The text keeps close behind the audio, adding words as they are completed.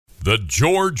The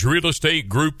George Real Estate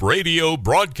Group radio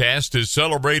broadcast is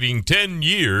celebrating 10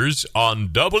 years on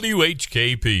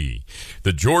WHKP.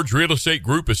 The George Real Estate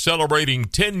Group is celebrating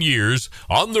 10 years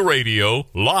on the radio,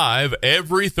 live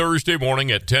every Thursday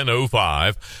morning at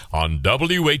 10:05 on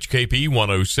WHKP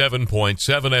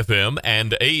 107.7 FM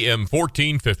and AM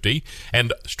 1450,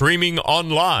 and streaming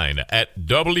online at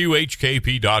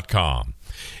WHKP.com.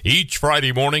 Each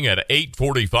Friday morning at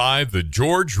 8:45, the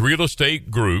George Real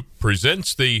Estate Group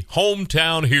presents the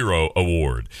Hometown Hero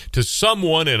Award to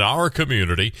someone in our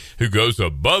community who goes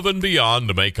above and beyond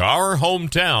to make our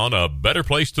hometown a better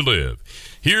place to live.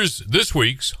 Here's this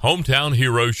week's Hometown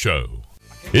Hero Show.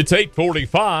 It's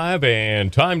 8:45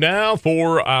 and time now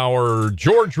for our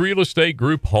George Real Estate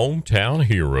Group Hometown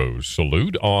Heroes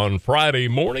Salute on Friday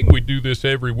morning. We do this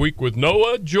every week with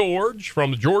Noah George from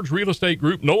the George Real Estate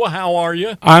Group. Noah, how are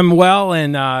you? I'm well,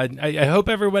 and I hope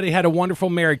everybody had a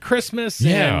wonderful Merry Christmas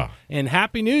and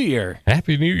Happy New Year.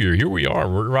 Happy New Year. Here we are.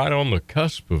 We're right on the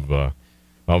cusp of the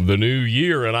new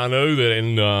year, and I know that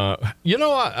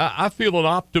I feel an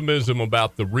optimism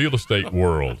about the real estate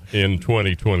world in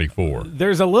 2024.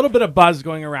 There's a little bit of buzz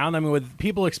going around. I mean, with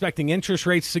people expecting interest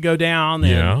rates to go down,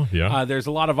 and there's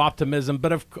a lot of optimism.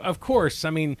 But of course, I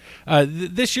mean,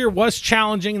 this year was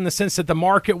challenging in the sense that the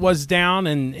market was down,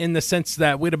 and in the sense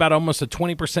that we had about almost a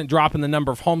 20% drop in the number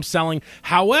of homes selling.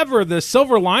 However, the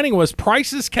silver lining was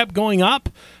prices kept going up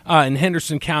in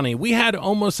Henderson County. We had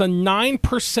almost a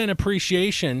 9%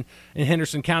 appreciation in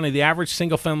Henderson County. The average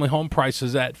single-family home price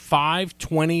is at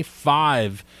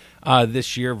 $525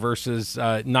 this year versus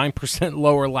 9%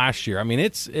 lower last year. I mean,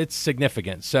 it's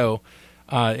significant. So,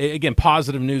 again,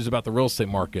 positive news about the real estate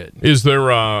market. Is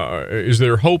there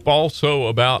hope also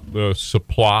about the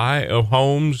supply of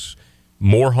homes,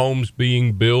 more homes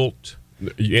being built?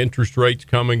 Interest rates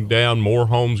coming down, more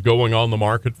homes going on the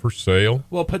market for sale?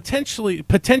 Well, potentially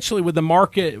with the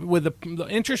market, with the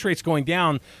interest rates going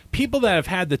down, people that have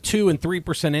had the 2% and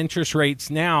 3% interest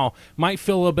rates now might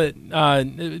feel a little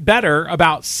bit better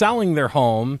about selling their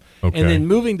home and then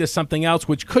moving to something else,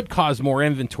 which could cause more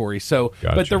inventory. So,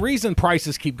 Gotcha. But the reason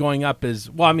prices keep going up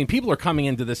is, well, I mean, people are coming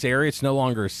into this area. It's no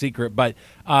longer a secret, but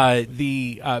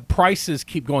the prices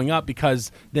keep going up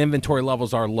because the inventory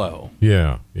levels are low.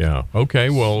 Yeah. Okay,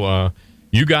 well,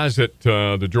 you guys at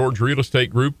the George Real Estate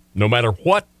Group, no matter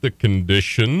what the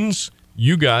conditions,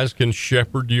 you guys can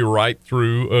shepherd you right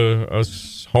through a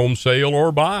home sale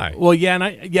or buy. Well,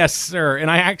 yes, sir. And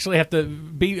I actually have to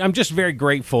I'm just very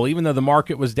grateful. Even though the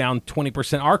market was down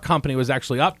 20%, our company was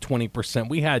actually up 20%.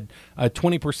 We had a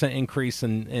 20% increase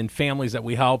in families that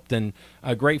we helped, and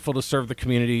grateful to serve the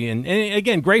community. And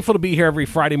again, grateful to be here every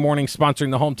Friday morning sponsoring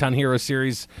the Hometown Hero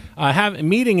Series,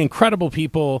 meeting incredible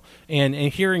people and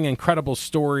hearing incredible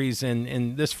stories.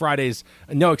 And this Friday's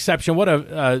no exception. What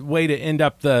a way to end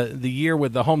up the year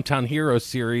with the Hometown Hero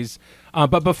Series.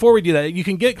 But before we do that, you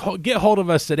can get hold of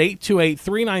us at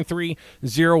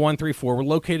 828-393-0134. We're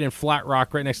located in Flat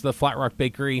Rock, right next to the Flat Rock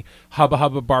Bakery, Hubba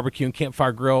Hubba Barbecue and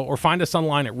Campfire Grill, or find us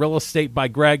online at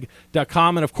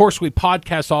realestatebygreg.com. And, of course, we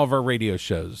podcast all of our radio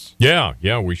shows. Yeah,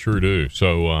 we sure do.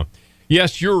 So,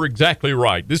 yes, you're exactly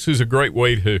right. This is a great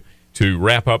way to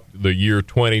wrap up the year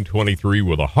 2023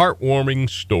 with a heartwarming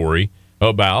story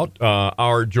about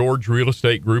our George Real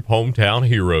Estate Group hometown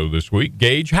hero this week,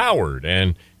 Gage Howard.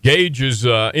 And Gage is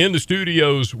in the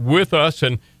studios with us,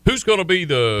 and who's going to be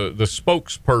the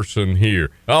spokesperson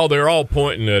here? Oh, they're all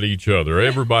pointing at each other.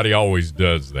 Everybody always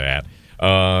does that.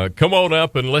 Come on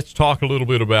up and let's talk a little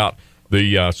bit about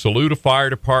the Saluda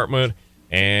Fire Department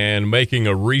and making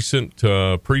a recent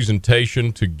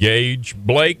presentation to Gage.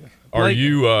 Blake, are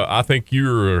you? I think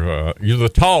you're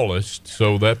the tallest,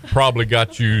 so that probably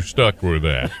got you stuck with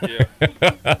that. Yeah.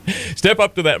 Step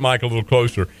up to that mic a little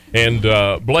closer. And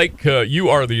Blake, you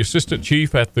are the assistant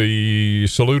chief at the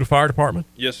Saluda Fire Department?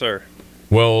 Yes, sir.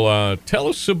 Well, tell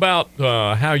us about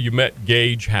how you met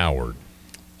Gage Howard.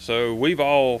 So we've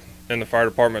all in the fire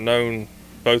department known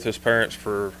both his parents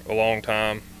for a long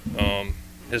time.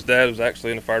 His dad was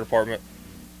actually in the fire department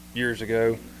years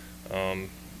ago.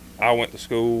 I went to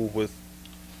school with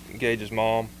Gage's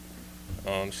mom,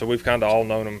 so we've kind of all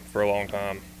known him for a long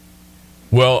time.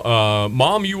 Well,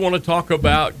 Mom, you want to talk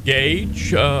about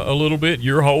Gage a little bit?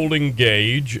 You're holding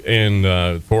Gage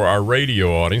and for our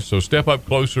radio audience, so step up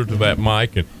closer to that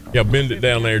mic and bend it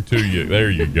down there to you.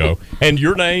 There you go. And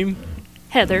your name?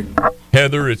 Heather.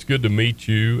 Heather, it's good to meet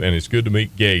you, and it's good to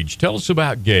meet Gage. Tell us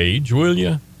about Gage, will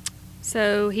you?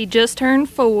 So he just turned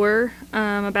 4.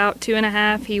 About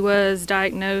 2.5, he was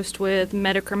diagnosed with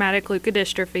metachromatic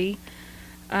leukodystrophy,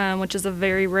 which is a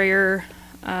very rare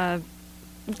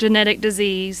genetic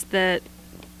disease that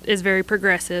is very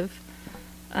progressive.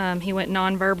 He went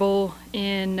nonverbal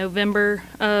in November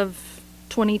of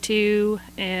 22,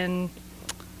 and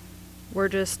we're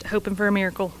just hoping for a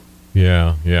miracle.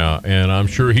 Yeah, and I'm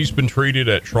sure he's been treated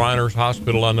at Shriners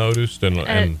Hospital, I noticed.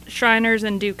 And Shriners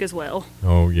and Duke as well.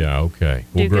 Oh, yeah, okay.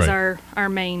 Well, Duke great. is our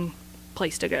main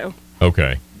place to go.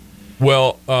 Okay.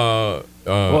 Well,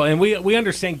 and we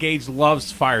understand Gage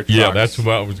loves fire trucks. Yeah, that's what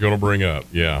I was going to bring up.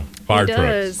 Yeah, fire he trucks.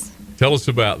 Does. Tell us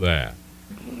about that.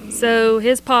 So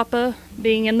his papa,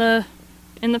 being in the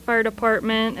fire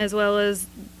department, as well as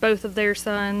both of their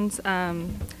sons,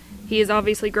 he has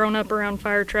obviously grown up around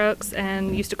fire trucks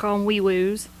and used to call them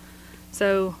wee-woos.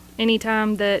 So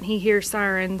anytime that he hears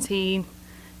sirens, he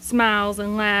smiles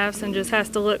and laughs and just has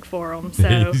to look for them.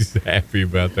 So he's happy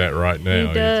about that right now.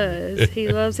 He does. He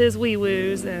loves his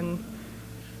wee-woos. And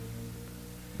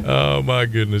oh, my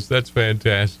goodness. That's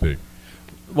fantastic.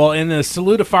 Well, and the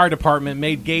Saluda Fire Department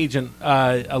made Gage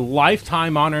a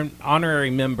lifetime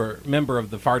honorary member of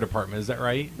the fire department. Is that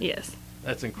right? Yes.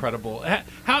 That's incredible.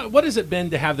 What has it been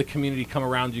to have the community come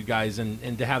around you guys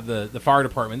and to have the fire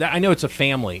department? I know it's a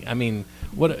family. I mean,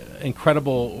 what an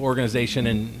incredible organization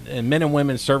and men and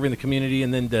women serving the community,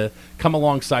 and then to come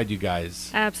alongside you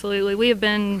guys. Absolutely. We have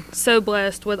been so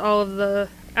blessed with all of the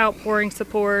outpouring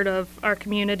support of our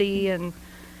community and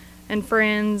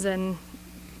friends, and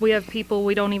we have people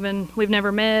we've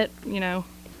never met,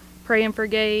 praying for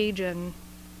Gage, and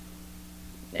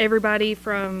everybody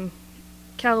from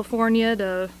California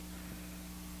to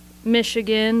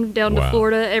Michigan down to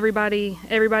Florida. Everybody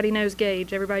knows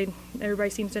Gage. Everybody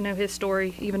seems to know his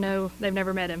story, even though they've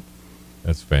never met him.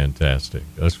 That's fantastic.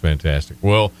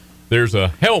 Well, there's a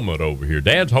helmet over here.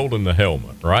 Dad's holding the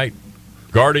helmet, right?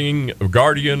 Guardian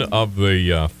of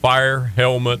the fire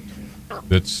helmet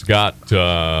that's got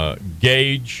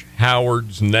Gage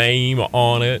Howard's name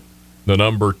on it, the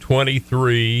number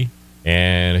 23,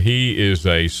 and he is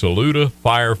a Saluda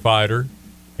firefighter.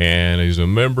 And he's a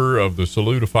member of the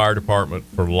Saluda Fire Department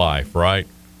for life, right?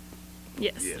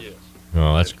 Yes.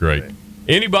 Oh, that's great.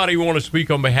 Anybody want to speak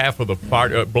on behalf of the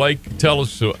fire? Blake, tell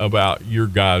us about your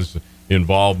guys'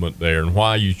 involvement there and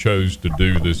why you chose to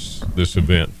do this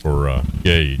event for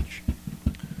Gage.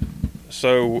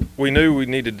 So we knew we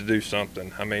needed to do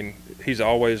something. I mean, he's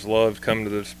always loved coming to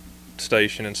the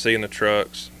station and seeing the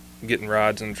trucks, getting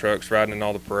rides in the trucks, riding in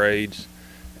all the parades.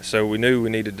 So we knew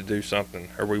we needed to do something,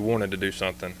 or we wanted to do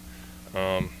something,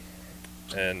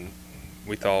 and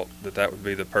we thought that would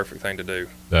be the perfect thing to do.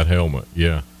 That helmet,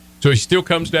 yeah. So he still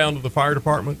comes down to the fire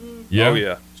department? Mm-hmm. Yeah? Oh,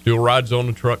 yeah. Still rides on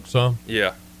the truck some?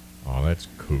 Yeah. Oh, that's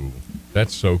cool.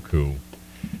 That's so cool.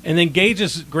 And then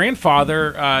Gage's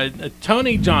grandfather,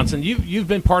 Tony Johnson, you've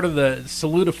been part of the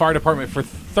Saluda Fire Department for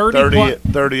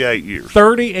 38 years.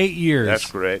 38 years. That's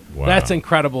correct. Wow. That's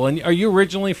incredible. And are you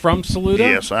originally from Saluda?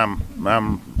 Yes, I'm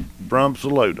from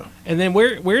Saluda. And then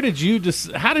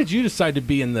how did you decide to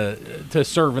be to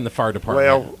serve in the fire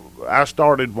department? Well, I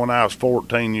started when I was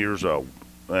 14 years old,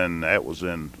 and that was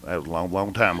a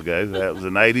long time ago. That was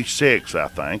in '86, I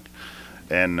think,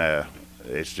 and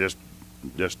it's just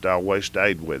always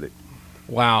stayed with it.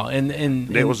 Wow, and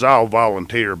it was all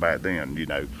volunteer back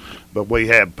then, but we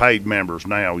have paid members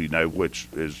now, which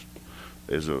is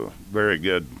a very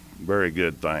good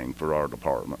thing for our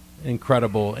department.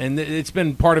 Incredible, and it's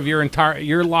been part of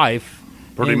your life,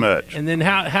 pretty much. And then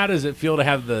how does it feel to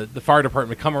have the fire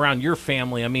department come around your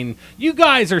family? I mean, you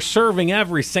guys are serving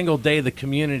every single day of the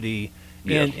community,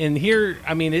 yes. and here,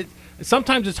 I mean,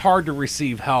 sometimes it's hard to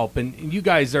receive help, and you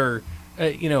guys are.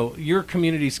 Your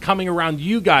community's coming around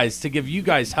you guys to give you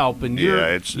guys help in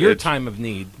your time of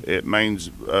need. It means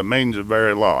a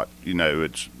very lot.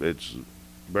 It's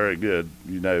very good.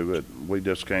 We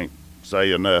just can't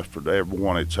say enough for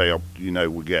everyone that's helped.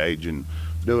 With Gage and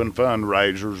doing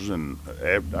fundraisers and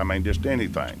just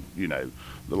anything. A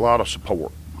lot of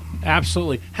support.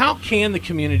 Absolutely. How can the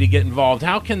community get involved?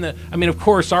 How can of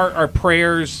course, our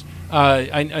prayers.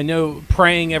 I know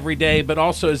praying every day, but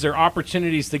also is there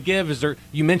opportunities to give?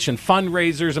 You mentioned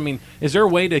fundraisers. I mean, is there a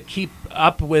way to keep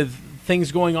up with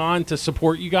things going on to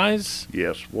support you guys?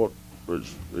 Yes. What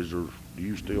is there? Do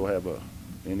you still have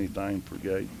anything for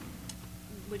Gage?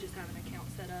 We just have an account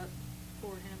set up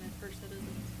for him and for citizens.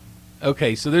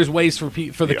 Okay, so there's ways for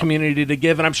the community to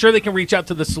give, and I'm sure they can reach out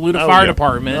to the Saluda Fire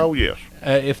Department. Oh, yes.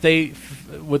 If they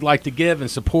would like to give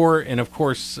and support, and of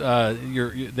course,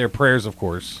 their prayers, of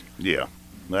course. Yeah,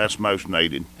 that's most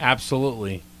needed.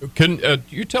 Absolutely. Can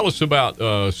you tell us about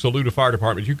Saluda Fire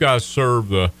Department? You guys serve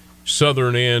the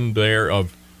southern end there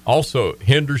of also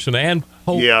Henderson and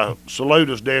Polk? Yeah,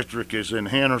 Saluda's district is in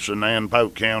Henderson and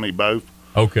Polk County both.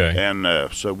 Okay.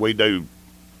 And so we do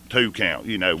 2 count.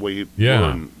 You know, we're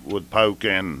with Polk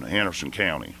and Henderson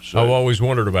County. So I've always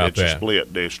wondered about that. It's a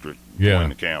split district between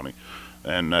the county,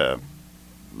 and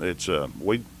it's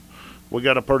we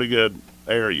got a pretty good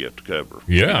area to cover.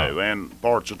 Yeah, you know, and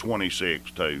parts of 26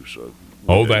 too. So.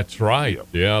 That's right. Yep.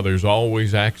 Yeah, there's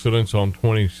always accidents on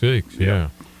 26. Yeah.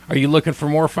 Are you looking for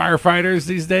more firefighters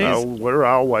these days? Oh, we're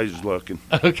always looking.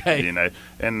 Okay. You know,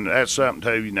 and that's something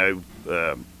too. You know,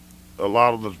 a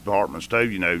lot of the departments too.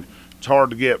 You know, it's hard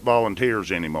to get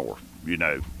volunteers anymore. You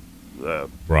know,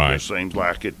 right. It seems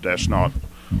like that's not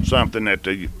something that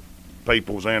the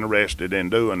people's interested in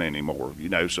doing anymore. You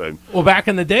know, so. Well, back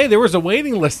in the day, there was a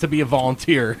waiting list to be a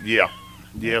volunteer. Yeah.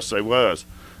 Yes, there was,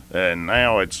 and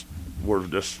now we're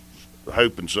just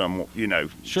hoping seeing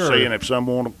if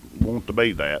someone want to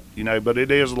be that, you know, but it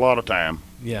is a lot of time.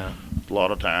 Yeah. It's a lot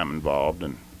of time involved,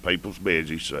 and people's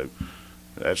busy, so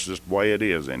that's just the way it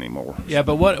is anymore. Yeah,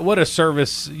 but what a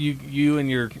service you and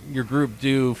your group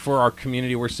do for our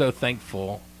community. We're so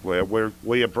thankful. Well,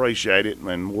 we appreciate it,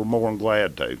 and we're more than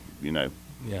glad to, you know.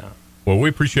 Yeah. Well, we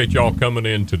appreciate y'all coming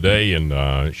in today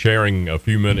and sharing a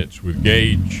few minutes with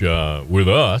Gage with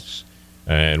us.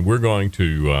 And we're going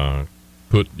to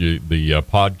put the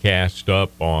podcast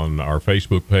up on our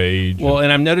Facebook page. Well,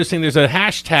 and I'm noticing there's a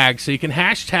hashtag, so you can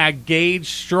hashtag Gage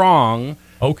Strong.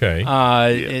 Okay.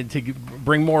 To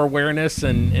bring more awareness.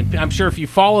 And I'm sure if you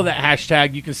follow that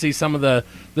hashtag, you can see some of the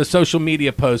social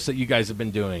media posts that you guys have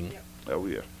been doing. Oh,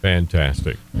 yeah.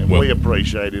 Fantastic. And we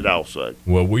appreciate it also.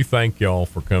 Well, we thank y'all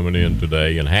for coming in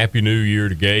today, and Happy New Year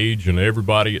to Gage and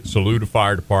everybody at Saluda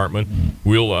Fire Department.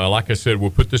 We'll, like I said,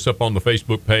 we'll put this up on the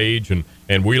Facebook page, and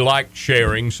we like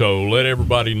sharing, so let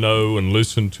everybody know and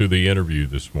listen to the interview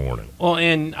this morning. Well,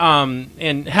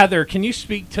 and Heather, can you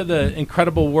speak to the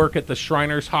incredible work at the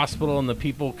Shriners Hospital and the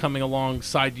people coming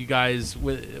alongside you guys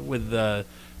with the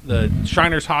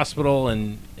Shriners Hospital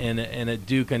and at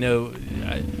Duke? I know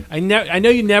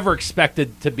you never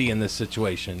expected to be in this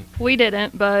situation. We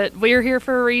didn't, but we're here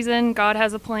for a reason. God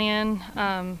has a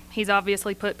plan. He's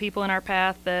obviously put people in our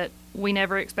path that we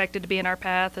never expected to be in our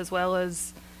path, as well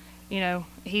as, you know,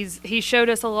 he's showed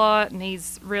us a lot, and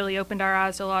he's really opened our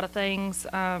eyes to a lot of things.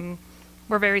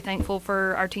 We're very thankful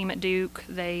for our team at Duke.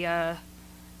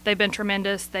 They've been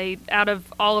tremendous. Out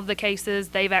of all of the cases,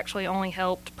 they've actually only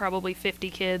helped probably 50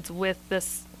 kids with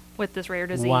this rare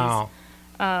disease. Wow.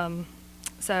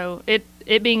 So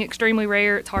it being extremely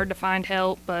rare, it's hard to find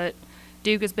help, but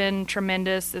Duke has been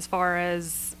tremendous as far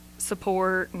as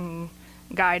support and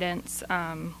guidance.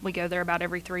 We go there about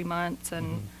every 3 months,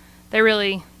 and they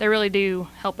really do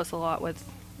help us a lot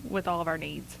with all of our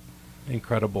needs.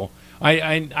 Incredible.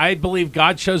 I believe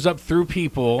God shows up through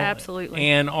people. Absolutely.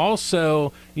 And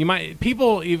also,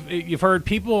 you've heard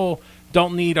people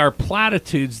don't need our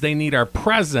platitudes, they need our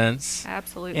presence.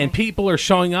 Absolutely. And people are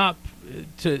showing up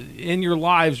in your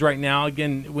lives right now,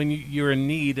 again, when you're in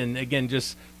need. And again,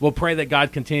 we'll pray that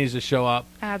God continues to show up.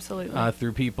 Absolutely.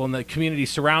 Through people, and the community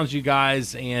surrounds you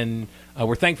guys, and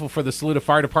we're thankful for the Saluda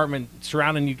Fire Department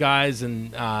surrounding you guys,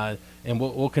 and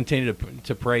we'll continue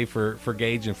to pray for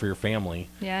Gage and for your family.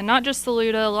 Yeah, not just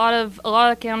Saluda. A lot of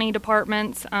county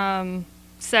departments,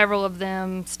 several of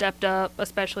them stepped up,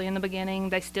 especially in the beginning.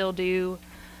 They still do.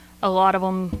 A lot of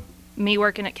them. Me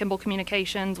working at Kimball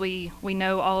Communications, we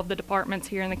know all of the departments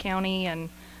here in the county, and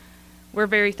we're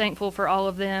very thankful for all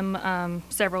of them.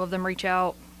 Several of them reach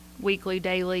out weekly,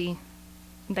 daily.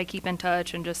 They keep in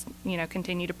touch and just,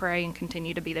 continue to pray and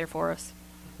continue to be there for us.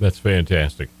 That's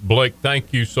fantastic. Blake,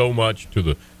 thank you so much to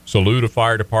the Saluda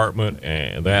Fire Department,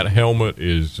 and that helmet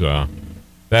is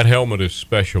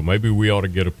special. Maybe we ought to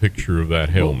get a picture of that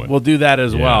helmet. We'll do that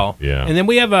as well. Yeah. And then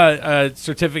we have a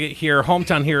certificate here,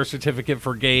 Hometown Hero certificate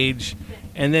for Gage,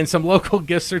 and then some local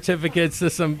gift certificates to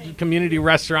some community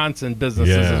restaurants and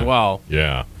businesses as well.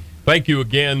 Yeah. Thank you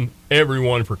again,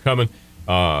 everyone, for coming.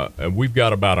 We've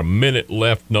got about a minute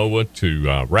left, Noah,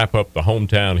 to wrap up the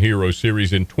Hometown Hero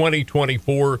Series. In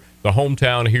 2024, the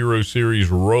Hometown Hero Series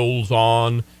rolls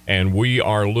on, and we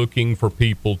are looking for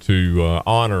people to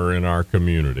honor in our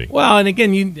community. Well, and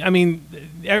again,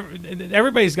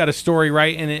 everybody's got a story,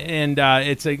 right? And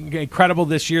it's incredible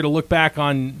this year to look back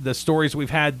on the stories we've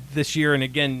had this year. And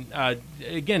again,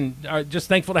 just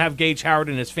thankful to have Gage Howard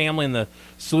and his family and the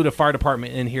Saluda Fire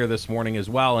Department in here this morning as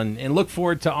well, and look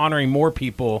forward to honoring more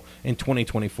people in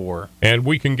 2024. And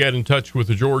we can get in touch with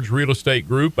the George Real Estate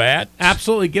Group at...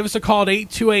 Absolutely. Give us a call at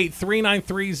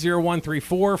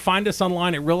 828-393-0134. Find us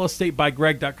online at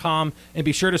realestatebygreg.com, and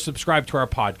be sure to subscribe to our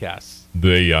podcasts.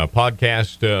 The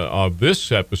podcast of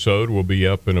this episode will be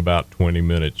up in about 20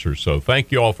 minutes or so.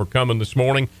 Thank you all for coming this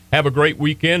morning. Have a great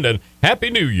weekend, and Happy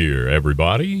New Year,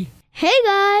 everybody. Hey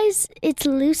guys, it's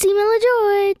Lucy Miller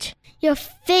George, your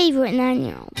favorite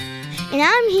 9-year-old. And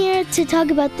I'm here to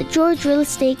talk about the George Real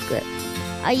Estate Group.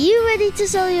 Are you ready to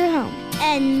sell your home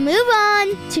and move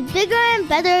on to bigger and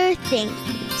better things?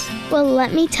 Well,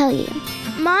 let me tell you.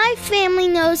 My family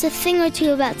knows a thing or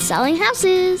two about selling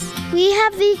houses. We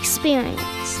have the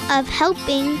experience of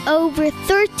helping over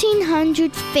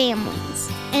 1,300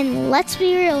 families. And let's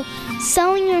be real,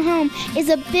 selling your home is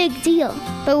a big deal.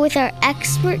 But with our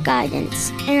expert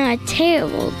guidance and our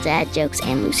terrible dad jokes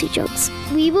and Lucy jokes,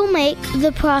 we will make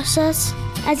the process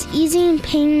as easy and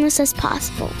painless as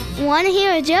possible. Want to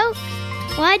hear a joke?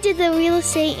 Why did the real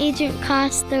estate agent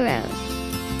cross the road?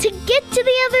 To get to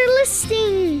the other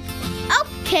listing.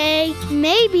 Okay,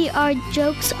 maybe our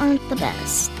jokes aren't the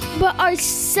best, but our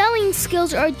selling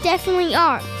skills definitely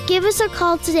are. Give us a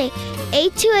call today,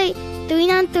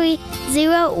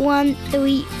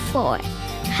 828-393-0134.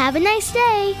 Have a nice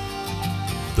day.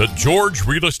 The George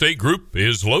Real Estate Group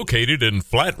is located in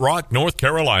Flat Rock, North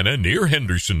Carolina, near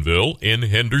Hendersonville in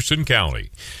Henderson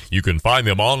County. You can find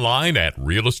them online at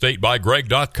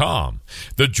realestatebygreg.com.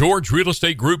 The George Real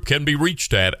Estate Group can be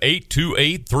reached at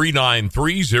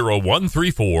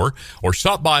 828-393-0134 or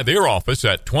stop by their office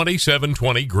at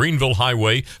 2720 Greenville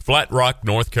Highway, Flat Rock,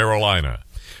 North Carolina.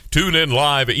 Tune in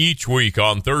live each week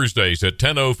on Thursdays at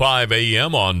 10:05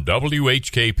 a.m. on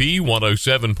WHKP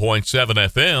 107.7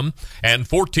 FM and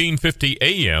 1450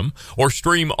 a.m. or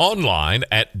stream online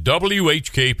at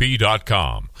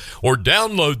WHKP.com or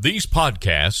download these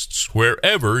podcasts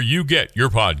wherever you get your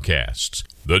podcasts.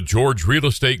 The George Real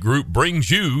Estate Group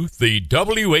brings you the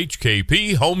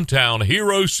WHKP Hometown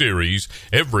Hero Series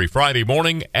every Friday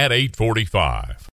morning at 8:45.